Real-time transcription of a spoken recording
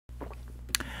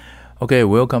Okay,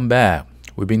 welcome back.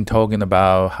 We've been talking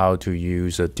about how to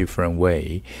use a different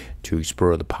way to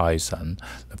explore the Python.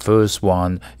 The first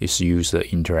one is use the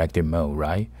interactive mode,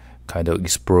 right? Kind of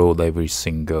explore every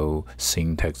single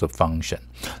syntax of function.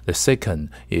 The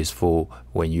second is for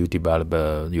when you develop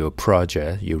your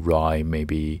project, you write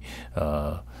maybe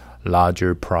a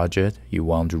larger project you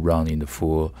want to run in the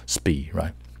full speed,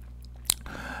 right?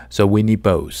 So we need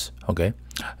both, okay?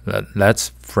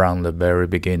 Let's from the very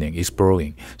beginning,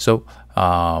 exploring. So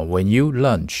when you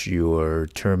launch your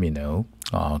terminal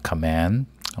command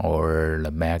or the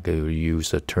Mac, you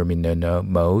use a terminal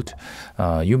mode,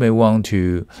 you may want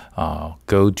to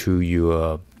go to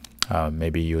your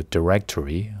maybe your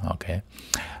directory, okay?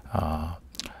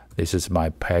 This is my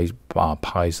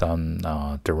Python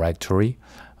directory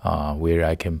where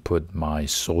I can put my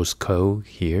source code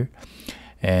here,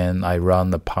 and I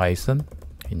run the Python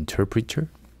interpreter.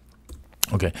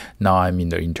 Okay, now I'm in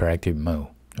the interactive mode.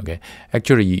 Okay,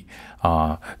 actually,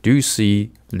 do you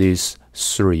see these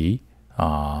three?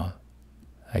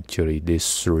 Actually,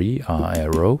 these three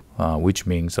arrow, which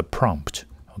means a prompt.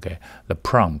 Okay, the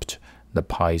prompt, the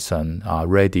Python are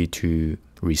ready to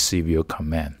receive your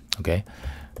command. Okay.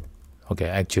 Okay,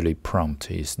 actually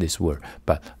prompt is this word,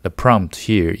 but the prompt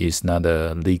here is not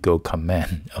a legal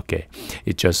command. Okay,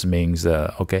 it just means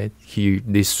okay, here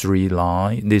these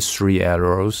three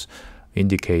arrows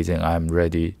indicating I'm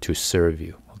ready to serve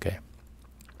you. Okay.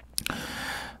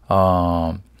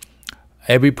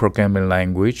 Every programming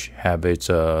language have its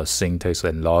syntax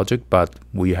and logic, but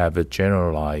we have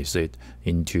generalized it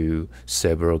into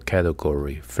several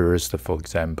categories. First, for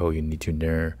example, you need to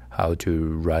learn how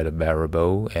to write a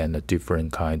variable and a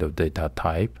different kind of data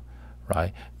type,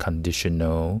 right?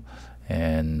 Conditional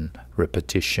and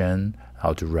repetition,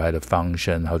 how to write a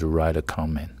function, how to write a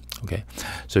comment. Okay,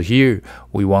 so here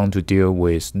we want to deal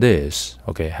with this.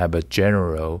 Okay, have a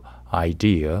general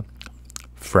idea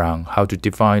from how to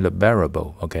define the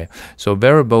variable. Okay, so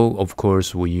variable, of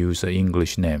course, we use an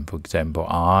English name. For example,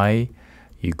 I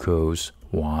equals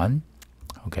 1.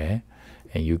 Okay,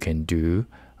 and you can do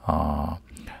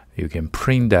you can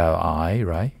print out I,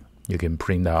 right? You can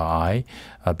print out I.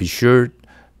 Be sure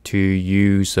to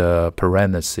use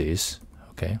parentheses.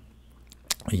 Okay,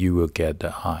 you will get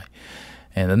the I.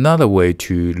 And another way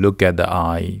to look at the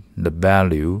I, the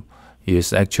value,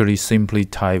 is actually simply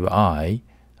type I.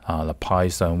 The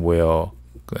Python will,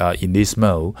 in this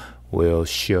mode, will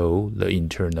show the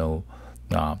internal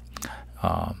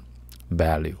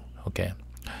value. Okay,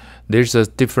 there's a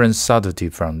different subtlety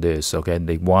from this. Okay,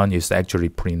 the one is actually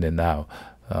printed out.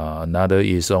 Another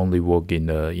is only work in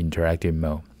the interactive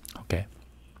mode. Okay,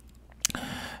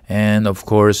 and of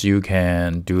course you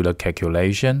can do the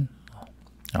calculation.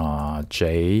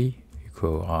 J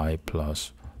equal I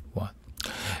plus 1.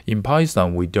 In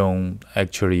Python, we don't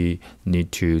actually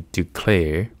need to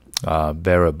declare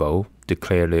variable,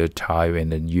 declare the type,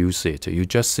 and then use it. You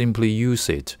just simply use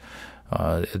it.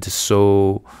 It's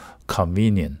so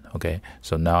convenient. Okay,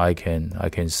 so now I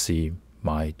can see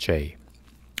my J.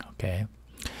 Okay,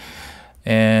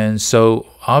 and so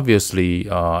obviously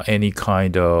any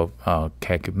kind of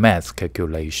math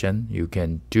calculation you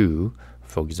can do.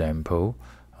 For example,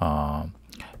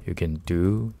 you can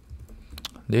do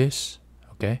this.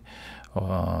 Okay,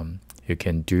 you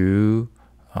can do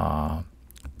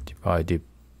divided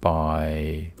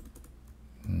by,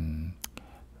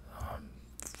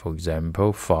 for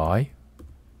example, 5.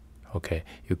 Okay,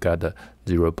 you got a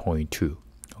 0.2.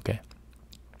 Okay,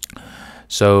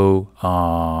 so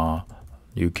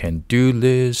you can do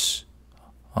this.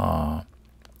 I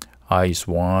is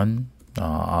 1.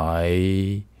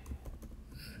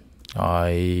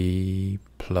 I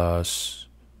plus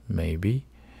maybe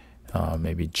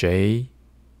J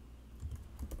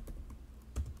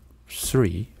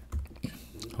 3.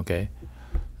 Okay,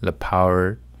 the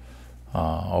power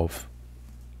of,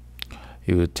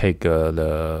 you would take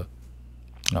the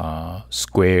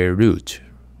square root,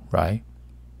 right?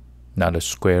 Not the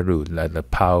square root, like the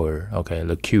power. Okay,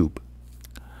 the cube.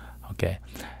 Okay,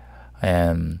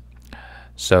 and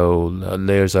so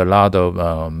there's a lot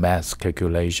of math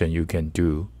calculation you can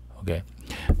do. Okay,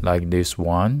 like this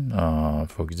one,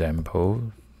 for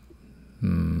example,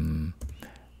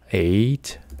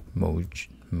 8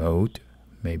 mode,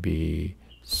 maybe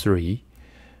 3.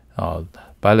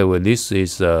 By the way, this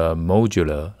is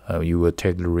modular. You will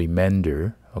take the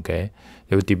remainder. Okay,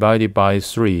 you will divide it by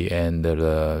 3 and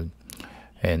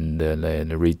then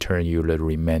return you the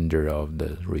remainder of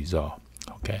the result.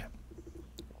 Okay.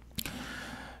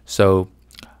 So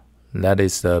that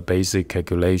is the basic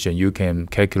calculation. You can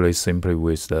calculate simply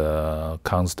with the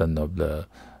constant of the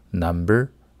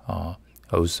number.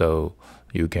 Also,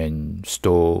 you can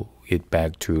store it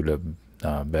back to the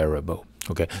variable.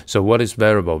 Okay, so what is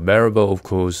variable? Variable, of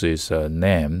course, is a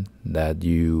name that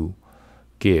you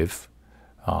give,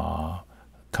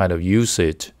 kind of use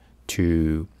it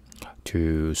to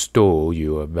store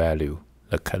your value,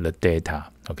 the data.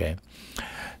 Okay,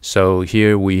 so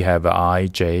here we have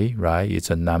ij, right?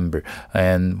 It's a number.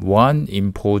 And one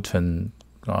important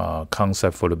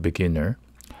concept for the beginner,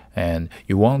 and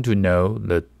you want to know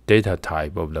the data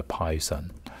type of the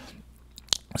Python.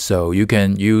 So you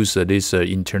can use this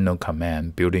internal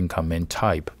command, built-in command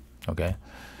type. Okay,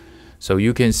 so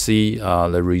you can see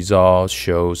the result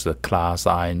shows the class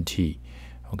int.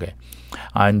 Okay,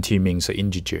 int means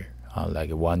integer,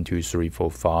 like 1, 2, 3, 4,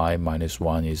 5 minus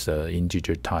 1 is an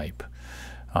integer type.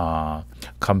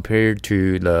 Compared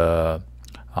to the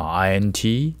int,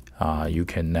 you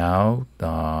can now,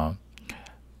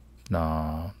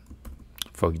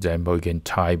 for example, you can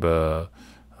type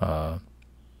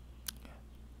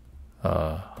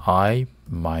I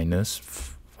minus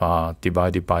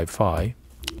divided by 5.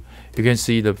 You can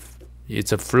see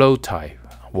it's a float type.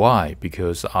 Why?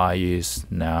 Because I is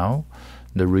now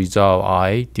the result.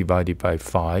 I divided by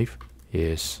 5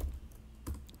 is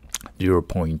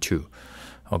 0.2.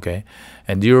 Okay,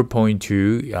 and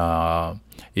 0.2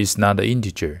 is not an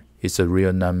integer. It's a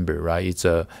real number, right? It's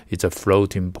a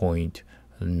floating point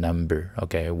number.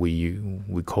 Okay,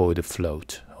 we call it a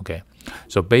float. Okay,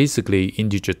 so basically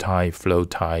integer type,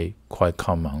 float type, quite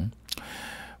common.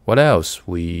 What else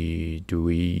we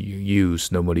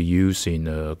normally use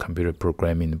in computer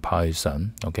programming in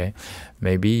Python? Okay,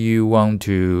 maybe you want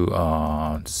to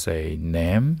say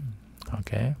name.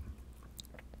 Okay,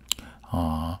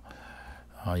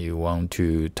 you want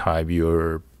to type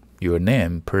your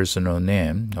name, personal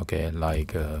name. Okay,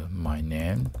 like my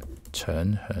name,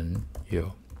 Chen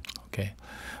Herng-Yow.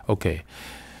 Okay.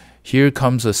 Here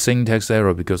comes a syntax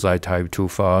error because I typed too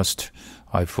fast.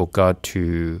 I forgot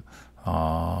to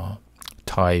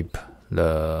type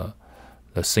the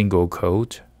single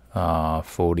quote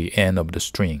for the end of the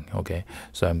string. Okay,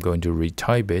 so I'm going to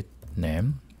retype it.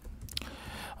 Name.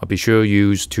 I'll be sure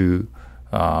use to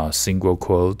single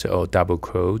quote or double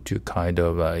quote to kind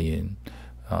of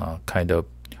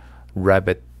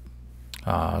rabbit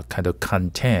kind of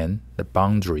contain the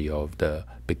boundary of the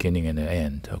beginning and the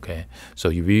end. Okay, so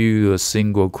if you use a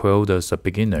single quote as a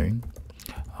beginner,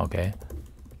 okay,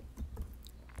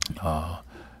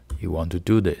 you want to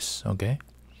do this. Okay,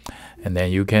 and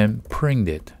then you can print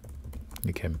it.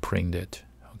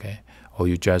 Okay, or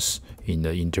you just in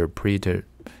the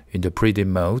interpreted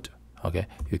mode. Okay,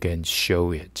 you can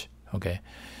show it. Okay,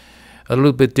 a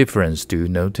little bit difference. Do you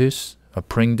notice?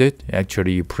 Print it.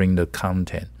 Actually, you print the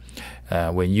content.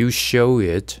 When you show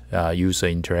it, use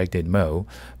an interactive mode,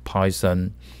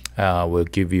 Python will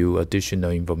give you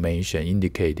additional information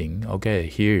indicating, okay,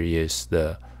 here is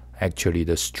actually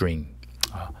the string,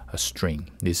 a string.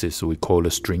 This is we call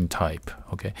a string type.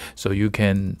 Okay, so you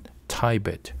can type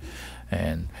it,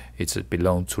 and it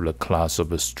belongs to the class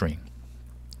of a string.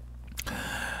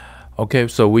 Okay,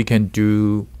 so we can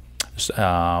do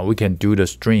the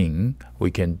string,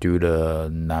 we can do the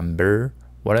number.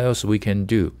 What else we can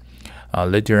do?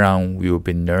 Later on, we will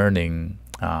be learning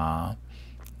how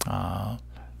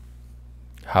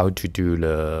to do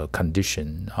the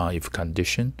condition, if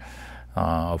condition.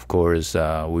 Of course,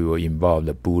 we will involve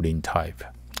the Boolean type.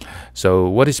 So,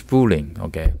 what is Boolean?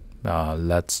 Okay,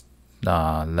 let's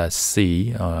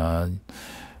see.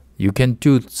 You can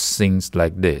do things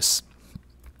like this.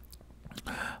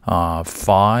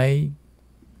 5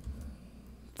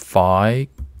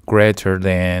 greater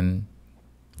than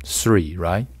 3,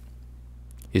 right?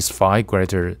 Is 5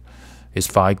 greater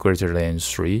than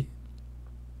 3?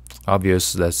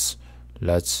 Obvious, that's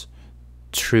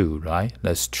true, right?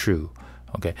 That's true.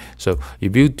 Okay, so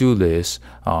if you do this,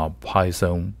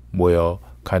 Python will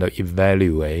kind of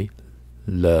evaluate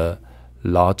the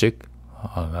logic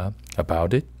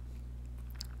about it,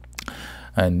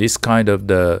 and this kind of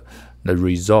the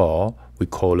result we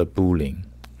call a Boolean.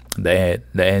 The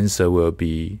answer will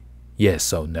be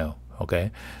yes or no.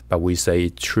 Okay, but we say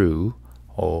true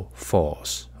or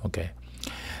false. Okay,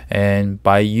 and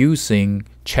by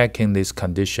checking this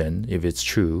condition, if it's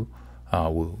true,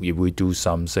 if we do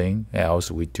something else,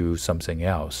 we do something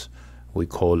else, we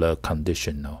call a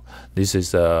conditional. This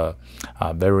is a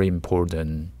very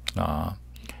important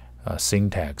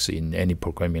syntax in any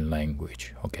programming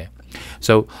language. Okay,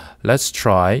 so let's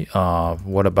try.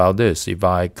 What about this? If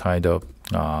I kind of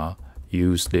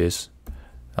use this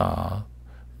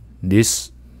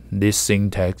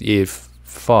syntax, if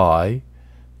 5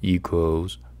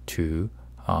 equals to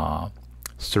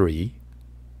 3,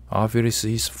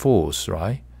 Obviously it's false,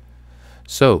 right?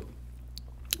 So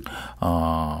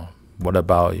what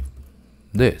about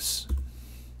this?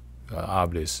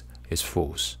 Obvious is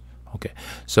false. Okay,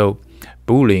 so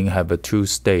Boolean have a two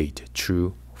state: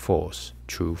 true, false,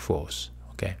 true, false.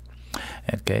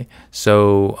 Okay,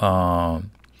 so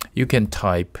you can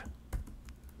type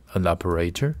an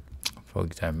operator. For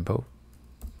example,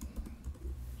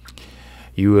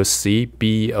 you will see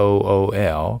BOOL.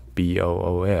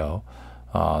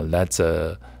 That's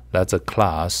a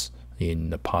class in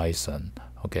the Python.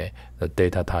 Okay, the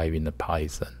data type in the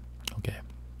Python. Okay,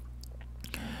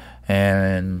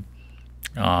 and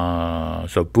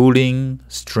so Boolean,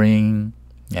 string,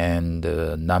 and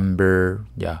number.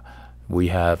 Yeah, we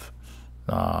have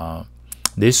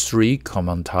these three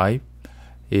common type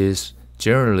is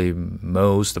generally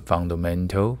most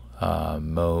fundamental,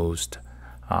 most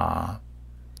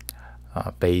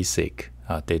basic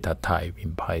data type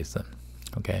in Python.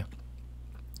 Okay.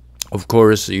 Of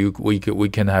course, we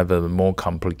can have a more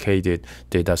complicated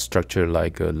data structure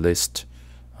like a list,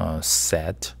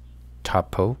 set,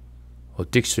 tuple, or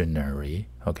dictionary.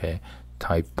 Okay,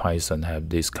 type Python have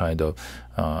this kind of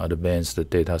advanced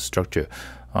data structure.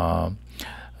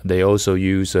 They also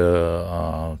use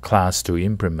a class to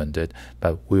implement it,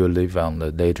 but we will leave on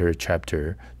the later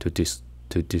chapter to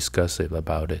discuss it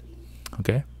about it.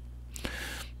 Okay.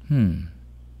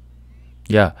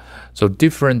 Yeah, so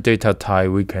different data type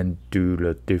we can do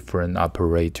the different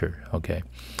operator. Okay.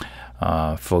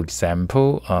 For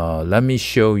example, let me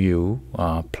show you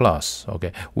plus.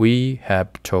 Okay, we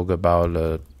have talked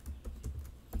about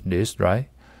this, right?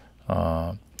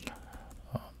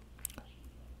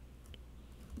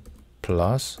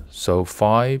 Plus, so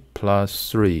 5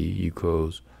 plus 3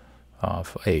 equals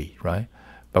 8, right?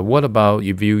 But what about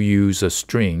if you use a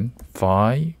string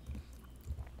 5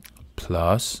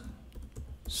 plus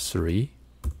 3?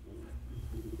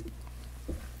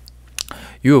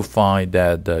 You'll find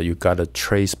that you got a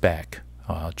trace back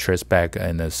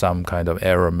and some kind of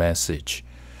error message.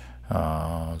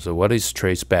 So what is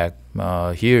trace back?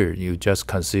 Here you just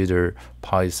consider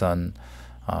Python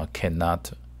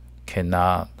cannot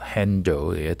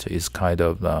handle it. It's kind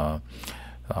of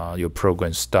your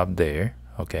program stopped there.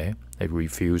 Okay, it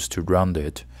refused to run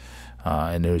it,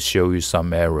 and it'll show you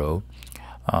some error.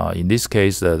 In this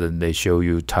case, they show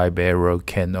you type error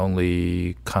can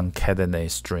only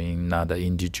concatenate string, not an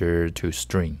integer to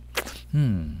string.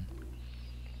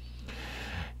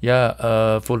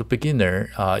 Yeah, for the beginner,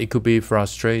 it could be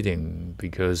frustrating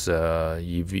because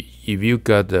if you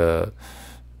got the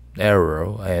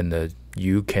error and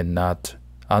you cannot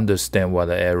understand what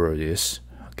the error is,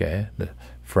 okay,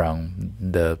 from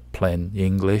the plain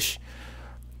English,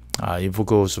 it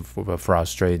goes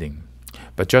frustrating.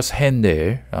 But just hang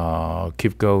there,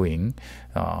 keep going,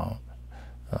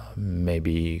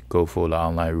 maybe go for the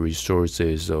online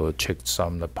resources or check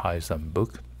some of the Python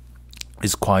book.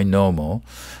 It's quite normal.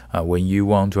 When you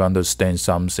want to understand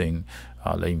something,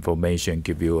 the information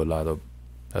give you a lot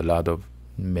of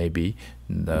maybe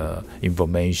the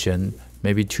information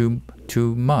maybe too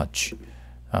much,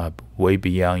 way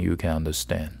beyond you can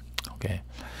understand. Okay,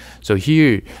 so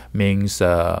here means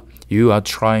you are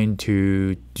trying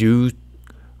to do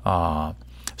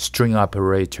string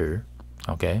operator.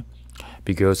 Okay,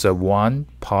 because one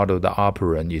part of the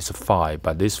operand is 5,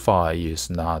 but this 5 is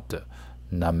not a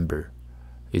number.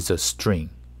 It's a string,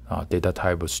 data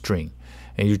type of string,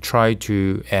 and you try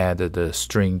to add the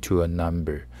string to a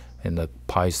number, and the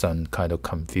Python kind of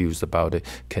confused about it,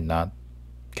 cannot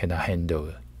handle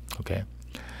it. Okay,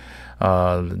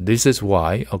 this is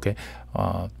why. Okay,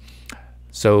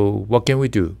 so what can we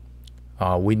do?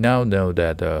 We now know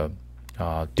that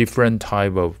different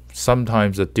type of,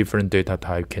 sometimes a different data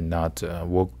type cannot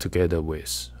work together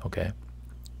with. Okay,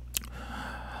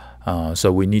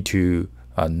 so we need to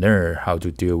learn how to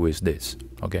deal with this.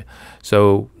 Okay,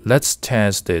 so let's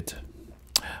test it.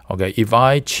 Okay, if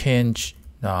I change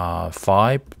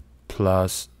 5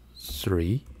 plus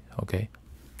 3, okay,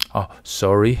 oh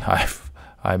sorry,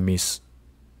 I made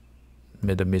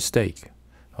a mistake.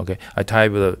 Okay, I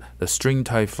type the string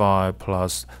type 5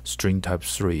 plus string type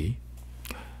 3.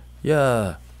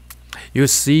 Yeah, you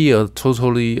see a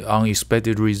totally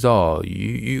unexpected result.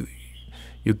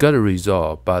 You got a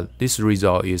result, but this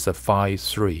result is a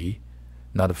 53,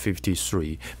 not a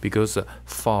 53, because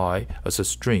 5 as a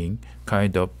string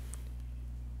kind of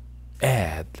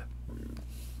add.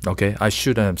 Okay, I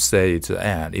shouldn't have said it's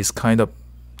add. It's kind of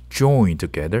joined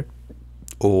together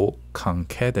or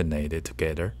concatenated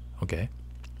together. Okay,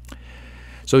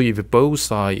 so if both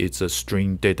sides is a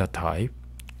string data type,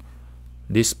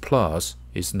 this plus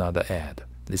is not an add.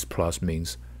 This plus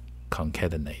means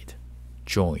concatenate,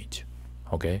 joined,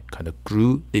 okay, kind of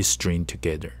glue this string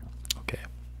together, okay.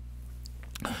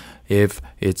 If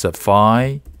it's a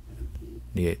 5,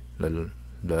 the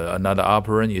another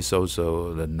operand is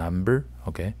also the number,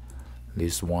 okay.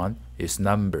 This one is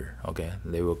number, okay.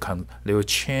 They will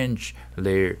change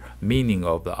their meaning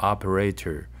of the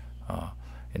operator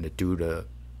and do the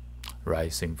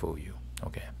right thing for you,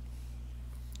 okay.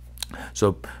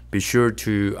 So be sure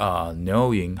to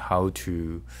knowing how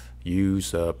to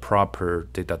use a proper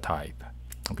data type,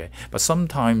 okay. But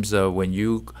sometimes when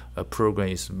a program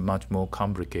is much more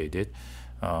complicated,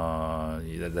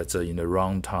 that's in the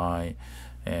wrong time,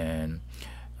 and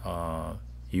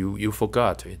you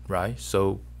forgot it, right?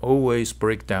 So always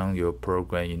break down your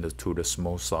program into the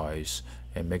small size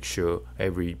and make sure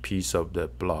every piece of the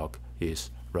block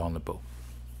is roundable.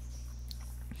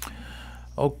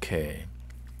 Okay,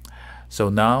 so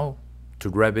now to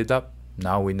wrap it up,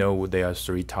 now we know there are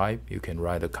 3 types. You can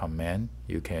write a command,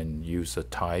 you can use a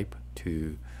type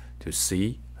to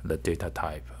see the data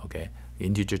type, okay.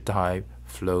 Integer type,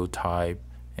 float type,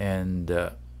 and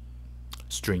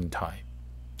string type,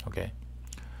 okay.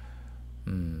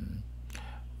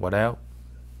 What else?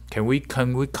 Can we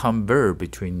convert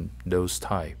between those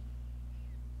types?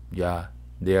 Yeah,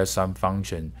 there are some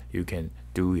function you can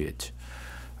do it.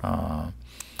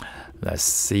 Let's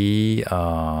see.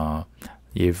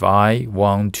 If I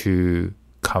want to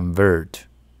convert,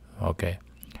 okay,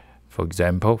 for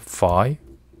example 5,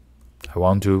 I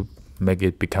want to make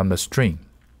it become a string,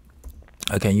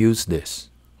 I can use this,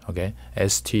 okay.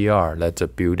 str, that's a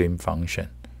built-in function,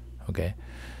 okay.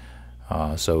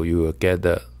 So you will get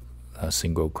a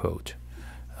single quote.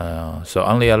 So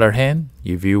on the other hand,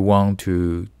 if you want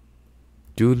to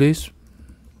do this,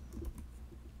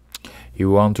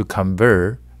 you want to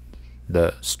convert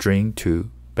the string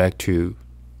back to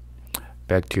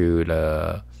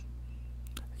the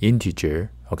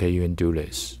integer, okay, you can do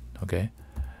this, okay.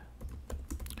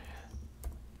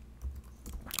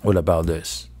 What about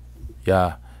this?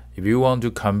 Yeah, if you want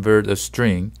to convert a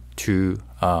string to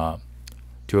a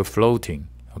floating,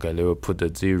 okay, they will put the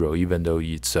 0 even though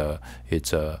it's a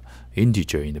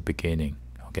integer in the beginning,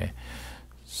 okay.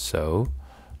 So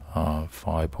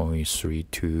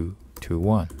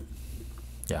 5.3221,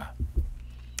 yeah.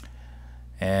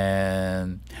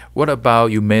 And what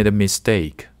about you made a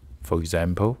mistake? For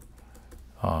example,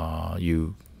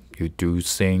 you do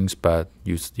things, but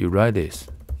you write this.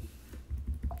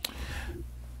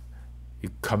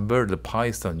 You convert the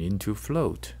Python into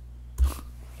float.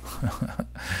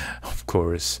 Of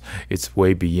course, it's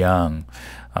way beyond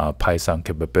Python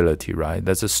capability, right?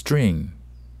 That's a string,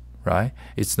 right?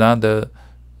 It's not a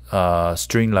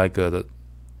string like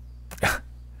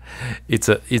it's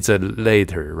a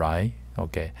letter, right?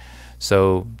 Okay,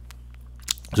 so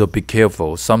be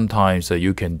careful. Sometimes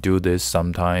you can do this.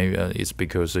 Sometimes it's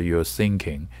because your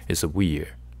thinking is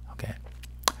weird. Okay,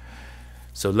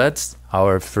 so that's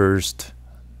our first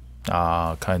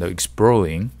kind of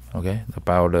exploring, okay,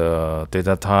 about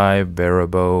data type,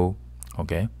 variable,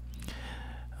 okay,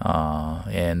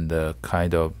 and the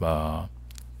kind of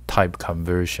type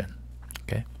conversion.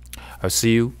 Okay, I'll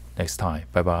see you next time.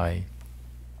 Bye bye.